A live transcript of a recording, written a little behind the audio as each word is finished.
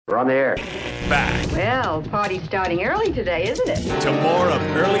We're on the air. Back Well, party's starting early today, isn't it? to more of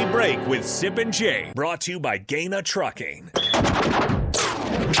Early Break with Sip and Jay, brought to you by Gaina Trucking.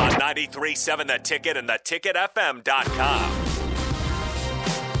 On 93.7 The Ticket and theticketfm.com.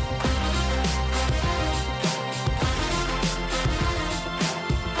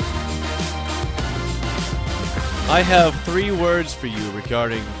 I have 3 words for you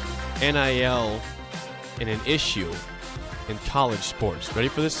regarding NIL and an issue in college sports. Ready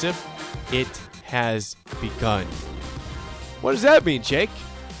for this, Sip? It has begun. What does that mean, Jake?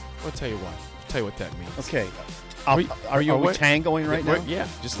 I'll tell you what. I'll tell you what that means. Okay. Are Are you we tangoing right now? Yeah.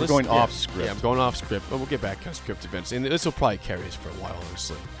 Just We're listen. going off script. Yeah, I'm going off script. But we'll get back on script events. And this will probably carry us for a while,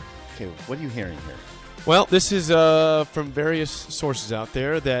 honestly. Okay, what are you hearing here? Well, this is from various sources out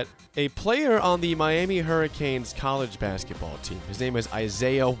there that a player on the Miami Hurricanes college basketball team, his name is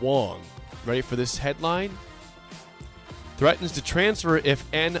Isaiah Wong. Ready for this headline? Threatens to transfer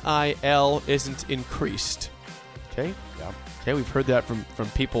if NIL isn't increased. Okay? Yeah. Okay, we've heard that from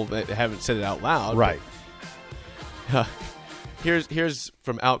people that haven't said it out loud. Right. Here's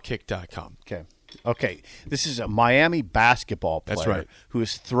from Outkick.com. Okay. This is a Miami basketball player That's right. who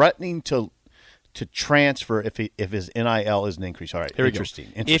is threatening to transfer if his NIL isn't increased. All right. Here we go.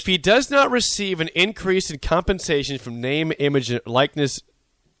 Interesting. If he does not receive an increase in compensation from name, image, and likeness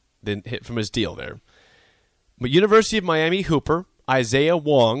then hit from his deal there. But University of Miami hooper Isaiah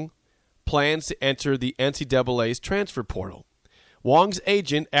Wong plans to enter the NCAA's transfer portal. Wong's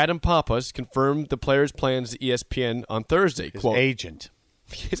agent, Adam Pappas, confirmed the player's plans to ESPN on Thursday. His Quote, agent.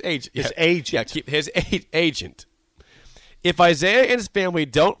 His agent. His agent. Yeah, his agent. If Isaiah and his family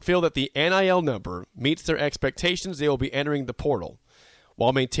don't feel that the NIL number meets their expectations, they will be entering the portal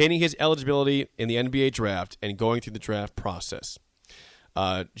while maintaining his eligibility in the NBA draft and going through the draft process.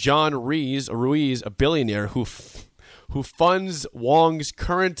 John Ruiz, a billionaire who funds Wong's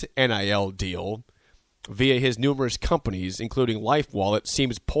current NIL deal via his numerous companies, including LifeWallet,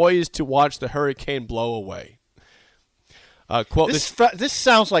 seems poised to watch the hurricane blow away. Quote, This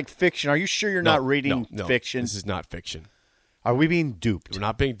sounds like fiction. Are you sure you're not reading no, fiction? This is not fiction. Are we being duped? We're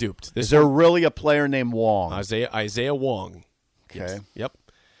not being duped. Is there really a player named Wong? Isaiah Wong. Okay. Yes. Yep.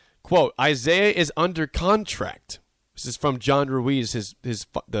 Quote, Isaiah is under contract. This is from John Ruiz,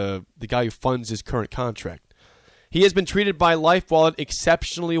 the guy who funds his current contract. He has been treated by LifeWallet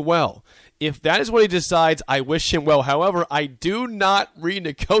exceptionally well. If that is what he decides, I wish him well. However, I do not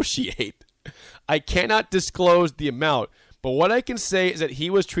renegotiate. I cannot disclose the amount, but what I can say is that he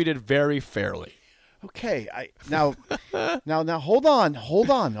was treated very fairly. Okay. Now hold on.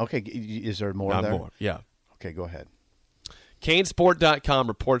 Okay, is there more Not there? more. Yeah. Okay, go ahead. CaneSport.com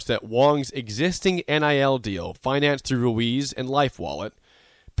reports that Wong's existing NIL deal, financed through Ruiz and LifeWallet,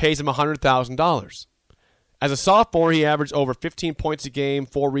 pays him $100,000. As a sophomore, he averaged over 15 points a game,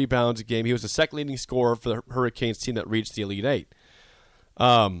 4 rebounds a game. He was the second leading scorer for the Hurricanes team that reached the Elite Eight.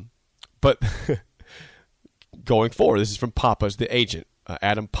 But going forward, this is from Pappas, the agent,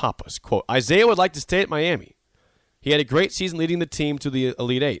 Adam Pappas. Quote, Isaiah would like to stay at Miami. He had a great season leading the team to the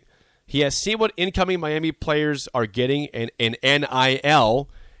Elite Eight. He has seen what incoming Miami players are getting in NIL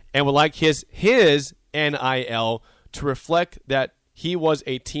and would like his NIL to reflect that he was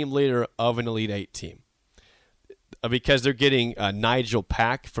a team leader of an Elite Eight team. Because they're getting Nigel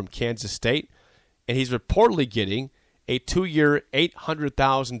Pack from Kansas State, and he's reportedly getting a 2-year,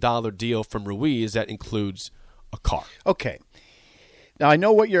 $800,000 deal from Ruiz that includes a car. Okay. Now, I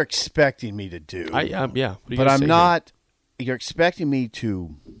know what you're expecting me to do. Yeah. But I'm not. You're expecting me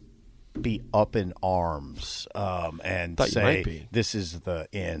to be up in arms and say this is the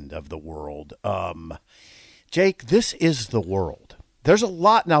end of the world. Jake, this is the world. There's a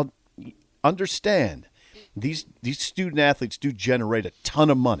lot. Now, understand, these student athletes do generate a ton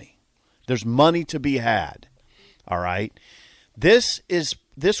of money. There's money to be had. All right? This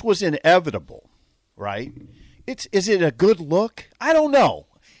was inevitable, right? Is it a good look? I don't know.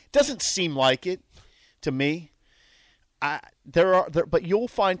 It doesn't seem like it to me. But you'll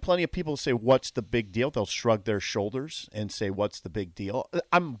find plenty of people who say, "What's the big deal?" They'll shrug their shoulders and say, "What's the big deal?"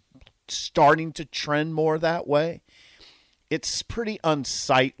 I'm starting to trend more that way. It's pretty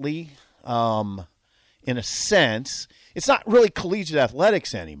unsightly, in a sense. It's not really collegiate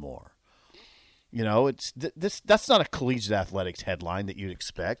athletics anymore. You know, that's not a collegiate athletics headline that you'd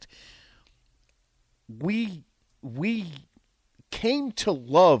expect. We came to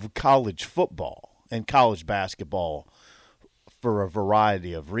love college football and college basketball for a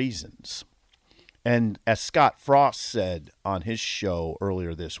variety of reasons. And as Scott Frost said on his show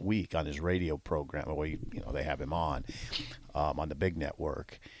earlier this week on his radio program, they have him on the big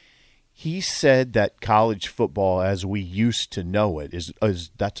network, He said that college football, as we used to know it, is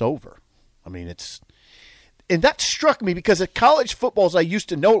that's over. I mean, and that struck me because college football, as I used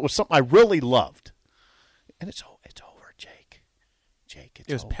to know it, was something I really loved, and it's over, Jake. Jake,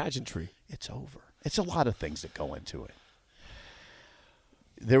 it was over. Pageantry. It's over. It's a lot of things that go into it.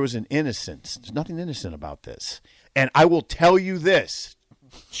 There was an innocence. There's nothing innocent about this. And I will tell you this,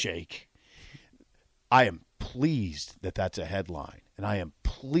 Jake. I am pleased that that's a headline. And I am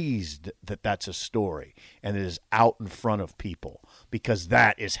pleased that that's a story. And it is out in front of people. Because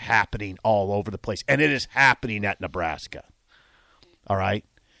that is happening all over the place. And it is happening at Nebraska. All right?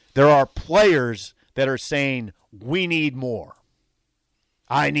 There are players that are saying, we need more.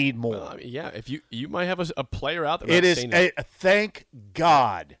 I need more. Yeah, if you might have a player out there. It is. Thank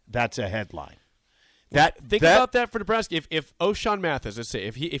God that's a headline. Think about that for Nebraska. If O'Shawn Mathis, let's say,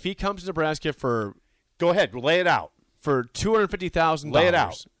 if he comes to Nebraska for, go ahead, lay it out for $250,000. Lay it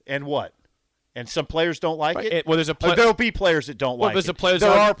out, and what? And some players don't like it. Well, there'll be players that don't like it. There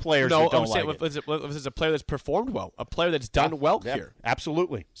are players that don't like it. If there's a player that's performed well, a player that's done well here,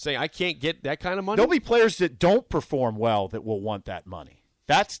 absolutely. Saying I can't get that kind of money. There'll be players that don't perform well that will want that money.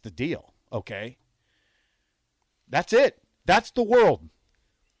 That's the deal, okay? That's it. That's the world.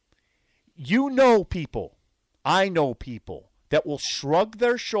 You know people, I know people that will shrug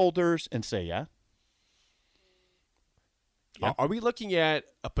their shoulders and say, yeah. Are we looking at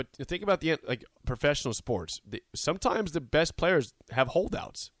think about professional sports? Sometimes the best players have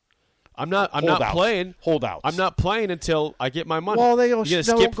holdouts. I'm not playing holdouts. I'm not playing until I get my money. Well, they don't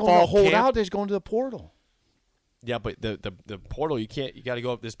go hold out. They're going to the portal. Yeah, but the portal you can't. You got to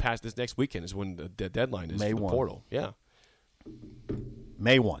go up this next weekend is when the deadline is. May for the 1. portal. Yeah,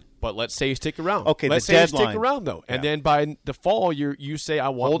 May 1. But let's say you stick around. Okay, let's say deadline. You stick around though, and then by the fall you say I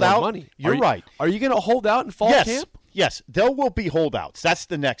want hold more out? money. You're right. Are you going to hold out in fall camp? Yes, there will be holdouts. That's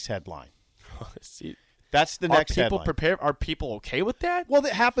the next headline. See, that's the next headline. Are people okay with that? Well,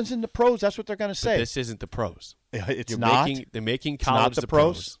 that happens in the pros. That's what they're going to say. But this isn't the pros. It's not. They're making college the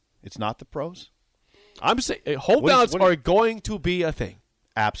pros. It's not the pros. I'm saying holdouts are going to be a thing.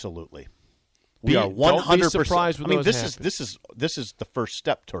 Absolutely. We are 100% don't be surprised when those happen. This is the first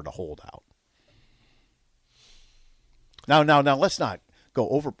step toward a holdout. Now let's not go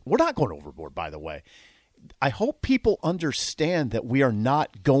over. We're not going overboard, by the way. I hope people understand that we are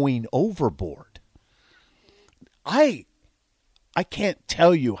not going overboard. I can't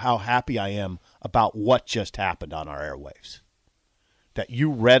tell you how happy I am about what just happened on our airwaves. That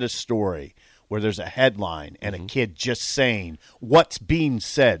you read a story where there's a headline and a kid just saying what's being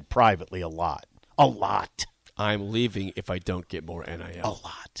said privately a lot. A lot. I'm leaving if I don't get more NIL. A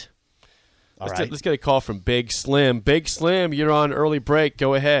lot. Let's get a call from Big Slim. Big Slim, you're on early break.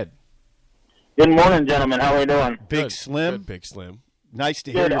 Go ahead. Good morning, gentlemen. How are you doing? Big Slim. Good, Big Slim. Nice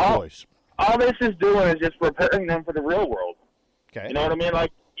to hear your voice. All this is doing is just preparing them for the real world. Okay. You know what I mean?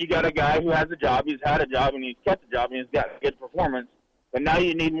 Like, you got a guy who has a job, he's had a job, and he's kept the job, and he's got good performance. But now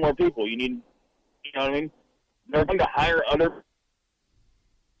you need more people. You know what I mean? They're going to hire other.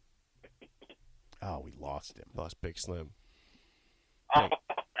 Oh, we lost him. Lost Big Slim. All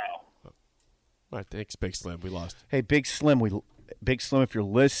right, thanks, Big Slim. We lost. Hey, Big Slim, if you're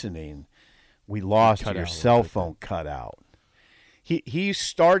listening, we lost your cell phone cut out. He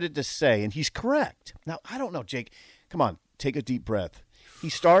started to say, and he's correct. Now, I don't know, Jake. Come on, take a deep breath. He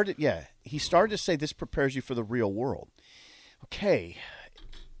started to say this prepares you for the real world. Okay.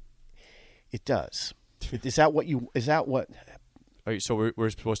 It does. Is that what? So we're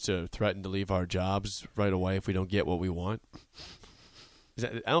supposed to threaten to leave our jobs right away if we don't get what we want?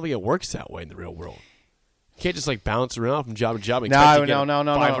 I don't think it works that way in the real world. You can't just bounce around from job to job and expect to get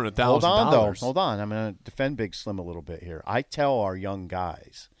 $500,000. Hold on, though. Hold on. I'm going to defend Big Slim a little bit here. I tell our young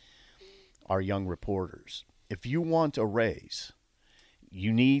guys, our young reporters, if you want a raise,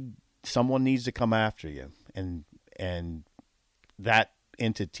 someone needs to come after you, and that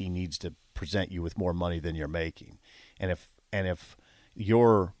entity needs to present you with more money than you're making. And if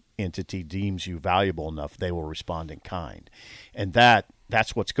your entity deems you valuable enough, they will respond in kind. And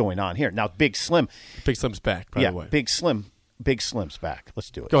that's what's going on here. Now, Big Slim's back, by the way. Big Slim's back.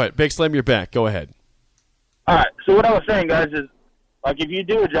 Let's do it. Go ahead. Big Slim, you're back. Go ahead. All right. So what I was saying, guys, is if you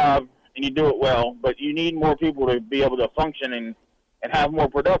do a job and you do it well, but you need more people to be able to function and have more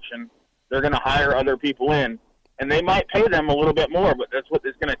production, they're going to hire other people in. And they might pay them a little bit more, but that's what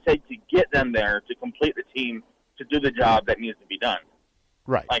it's going to take to get them there to complete the team to do the job that needs to be done.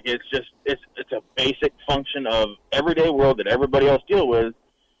 Right. It's a basic function of everyday world that everybody else deal with,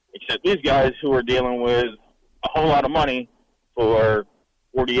 except these guys who are dealing with a whole lot of money for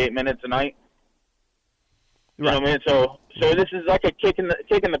 48 minutes a night. You know what I mean? So this is like a kick in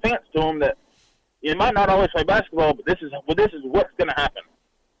the pants to them that you might not always play basketball, but this is what's going to happen.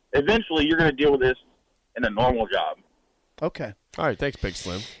 Eventually, you're going to deal with this in a normal job. Okay. All right. Thanks, Big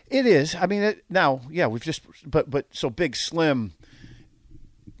Slim. It is. I mean, we've just so Big Slim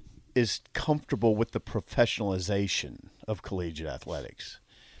is comfortable with the professionalization of collegiate athletics.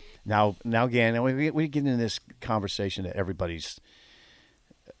 Now again, we get into this conversation that everybody's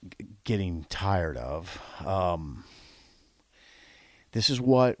getting tired of. This is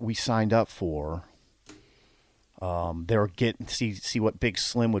what we signed up for. They were getting see what Big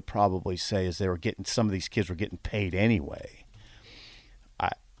Slim would probably say is some of these kids were getting paid anyway,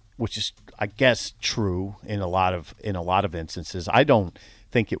 which is I guess true in a lot of instances. I don't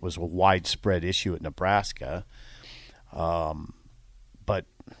think it was a widespread issue at Nebraska, but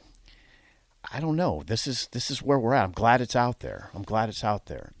I don't know. This is where we're at. I'm glad it's out there.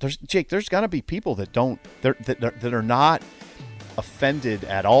 There's got to be people that that are not offended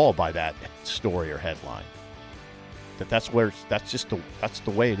at all by that story or headline. That's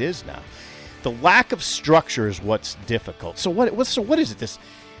the way it is now. The lack of structure is what's difficult. So what is it?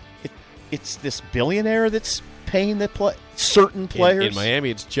 It's this billionaire that's paying certain players in Miami.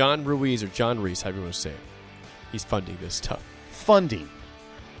 It's John Ruiz or John Reese, however you want to say it. He's funding this stuff. Funding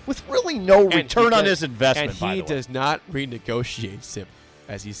with really no return on his investment. And he does not renegotiate SIP,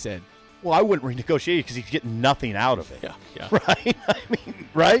 as he said. Well, I wouldn't renegotiate it because he's getting nothing out of it. Yeah. Right? I mean,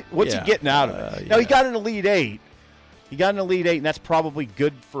 right? What's he getting out of it? Now, he got an Elite Eight. And that's probably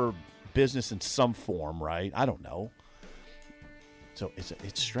good for business in some form, right? I don't know. So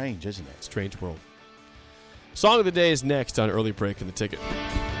it's strange, isn't it? Strange world. Song of the day is next on Early Break in the Ticket.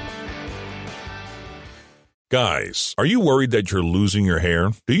 Guys, are you worried that you're losing your hair?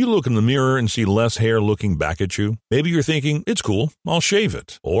 Do you look in the mirror and see less hair looking back at you? Maybe you're thinking, it's cool, I'll shave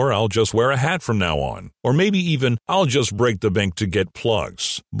it. Or I'll just wear a hat from now on. Or maybe even, I'll just break the bank to get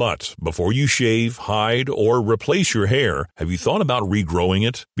plugs. But before you shave, hide, or replace your hair, have you thought about regrowing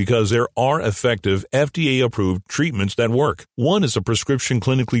it? Because there are effective, FDA-approved treatments that work. One is a prescription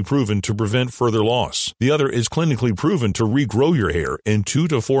clinically proven to prevent further loss. The other is clinically proven to regrow your hair in 2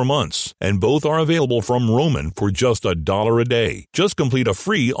 to 4 months. And both are available from Roman for just $1 a day. Just complete a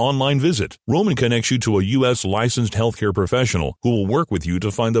free online visit. Roman connects you to a U.S. licensed healthcare professional who will work with you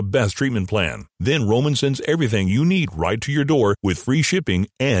to find the best treatment plan. Then Roman sends everything you need right to your door with free shipping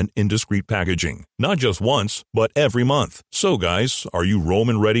and in discreet packaging. Not just once, but every month. So guys, are you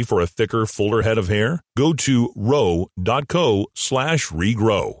Roman ready for a thicker, fuller head of hair? Go to ro.co/regrow.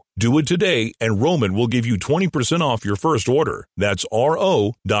 Do it today, and Roman will give you 20% off your first order. That's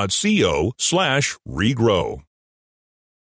ro.co/regrow.